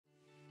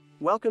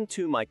Welcome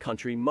to My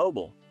Country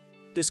Mobile.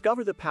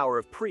 Discover the power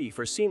of PRI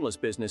for seamless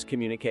business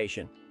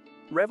communication.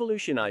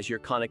 Revolutionize your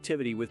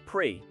connectivity with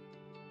PRI.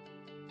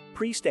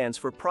 PRI stands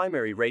for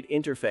Primary Rate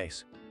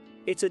Interface.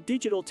 It's a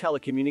digital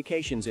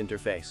telecommunications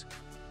interface.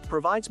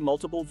 Provides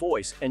multiple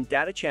voice and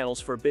data channels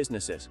for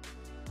businesses.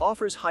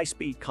 Offers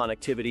high-speed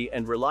connectivity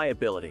and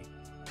reliability.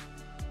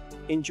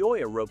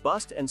 Enjoy a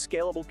robust and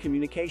scalable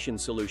communication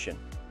solution.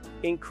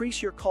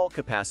 Increase your call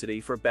capacity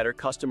for better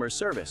customer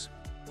service.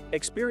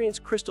 Experience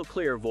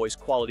crystal-clear voice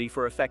quality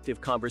for effective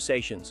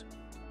conversations.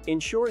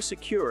 Ensure a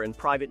secure and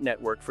private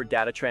network for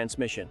data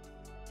transmission.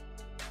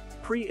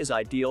 PRI is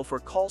ideal for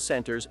call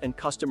centers and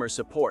customer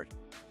support.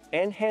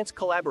 Enhance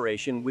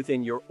collaboration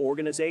within your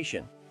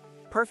organization.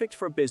 Perfect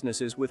for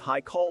businesses with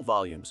high call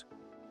volumes.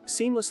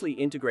 Seamlessly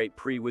integrate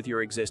PRI with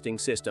your existing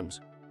systems.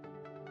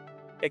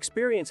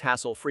 Experience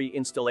hassle-free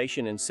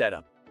installation and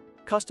setup.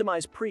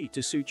 Customize PRI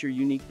to suit your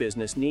unique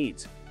business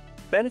needs.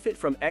 Benefit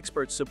from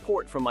expert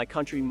support from My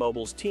Country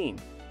Mobile's team.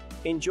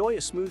 Enjoy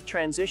a smooth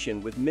transition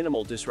with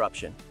minimal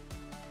disruption.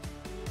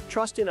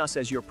 Trust in us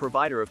as your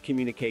provider of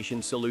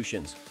communication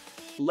solutions.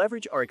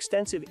 Leverage our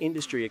extensive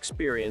industry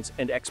experience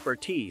and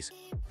expertise.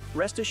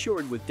 Rest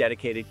assured with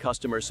dedicated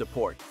customer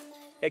support.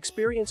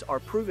 Experience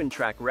our proven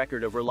track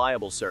record of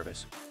reliable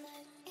service.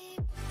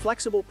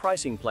 Flexible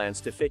pricing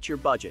plans to fit your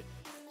budget.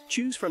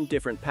 Choose from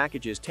different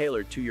packages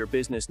tailored to your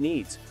business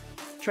needs.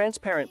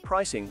 Transparent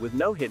pricing with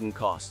no hidden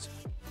costs.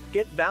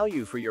 Get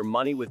value for your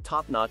money with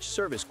top-notch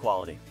service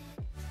quality.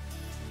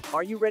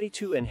 Are you ready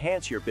to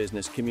enhance your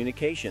business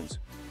communications?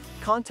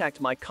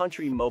 Contact My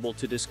Country Mobile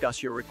to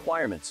discuss your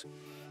requirements.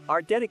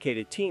 Our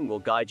dedicated team will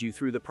guide you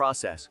through the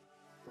process.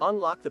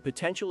 Unlock the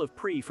potential of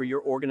PRI for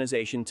your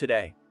organization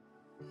today.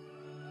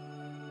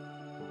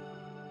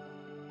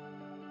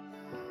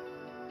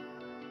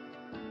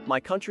 My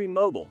Country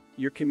Mobile,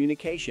 your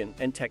communication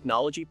and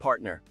technology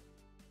partner.